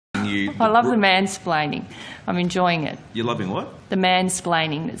you... I love the mansplaining. I'm enjoying it. You're loving what? The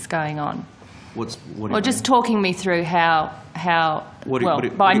mansplaining that's going on. What just talking me through how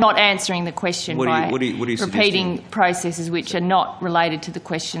by not answering the question, by repeating processes which are not related to the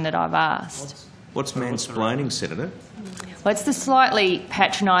question that I've asked. What's mansplaining, Senator? Well, it's the slightly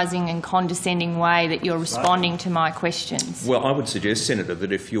patronising and condescending way that you're responding to my questions. Well, I would suggest, Senator,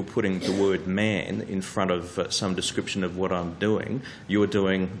 that if you're putting the word man in front of some description of what I'm doing, you're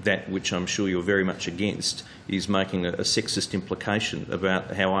doing that which I'm sure you're very much against, is making a sexist implication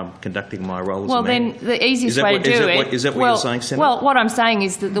about how I'm conducting my role as a man. Well, then the easiest way to do it... Is that what you're saying, Senator? Well, what I'm saying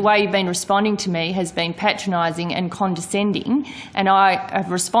is that the way you've been responding to me has been patronising and condescending, and I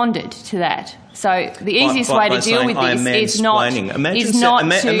have responded to that. So the easiest way to deal with this is not to have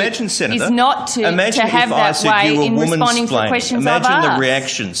that way in responding to the questions I've asked. Imagine the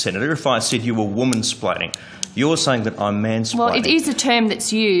reaction, Senator, if I said you were woman-splaining. You're saying that I'm mansplaining. Well, it is a term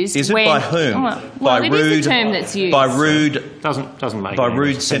that's used. Is it by whom? Well, it is a term that's used. By rude... Doesn't make by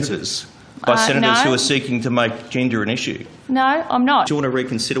rude senators. By senators who are seeking to make gender an issue. No, I'm not. Do you want to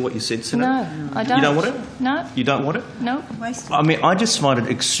reconsider what you said, Senator? No, I don't. You don't want it? No. You don't want it? No. I mean, I just find it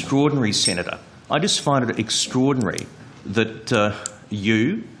extraordinary, Senator. I just find it extraordinary that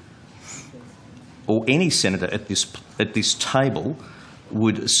you or any senator at this table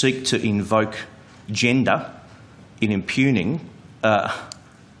would seek to invoke gender in impugning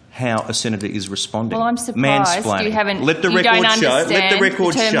how a senator is responding. Well, I'm surprised you haven't. Let the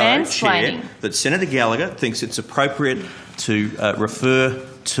record show, Chair, that Senator Gallagher thinks it's appropriate to refer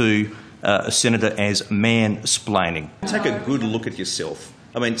to a senator as mansplaining. Take a good look at yourself.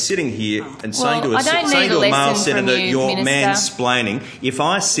 I mean, sitting here and saying to a male senator, you're mansplaining. If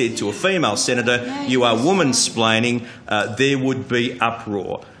I said to a female senator, you are womansplaining, there would be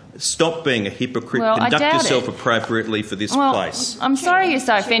uproar. Stop being a hypocrite. Conduct yourself appropriately for this place. I'm sorry you're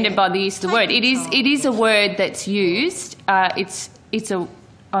so offended by the use of the word. It is a word that's used.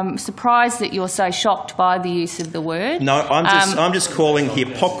 I'm surprised that you're so shocked by the use of the word. No, I'm just calling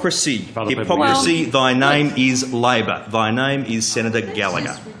hypocrisy. Hypocrisy. Thy name is Labor. Thy name is Senator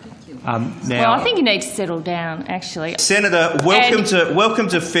Gallagher. Well, I think you need to settle down, actually. Senator, welcome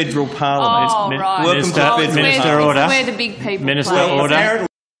to federal parliament. Oh, right. Minister, order. Where the big people Minister, order.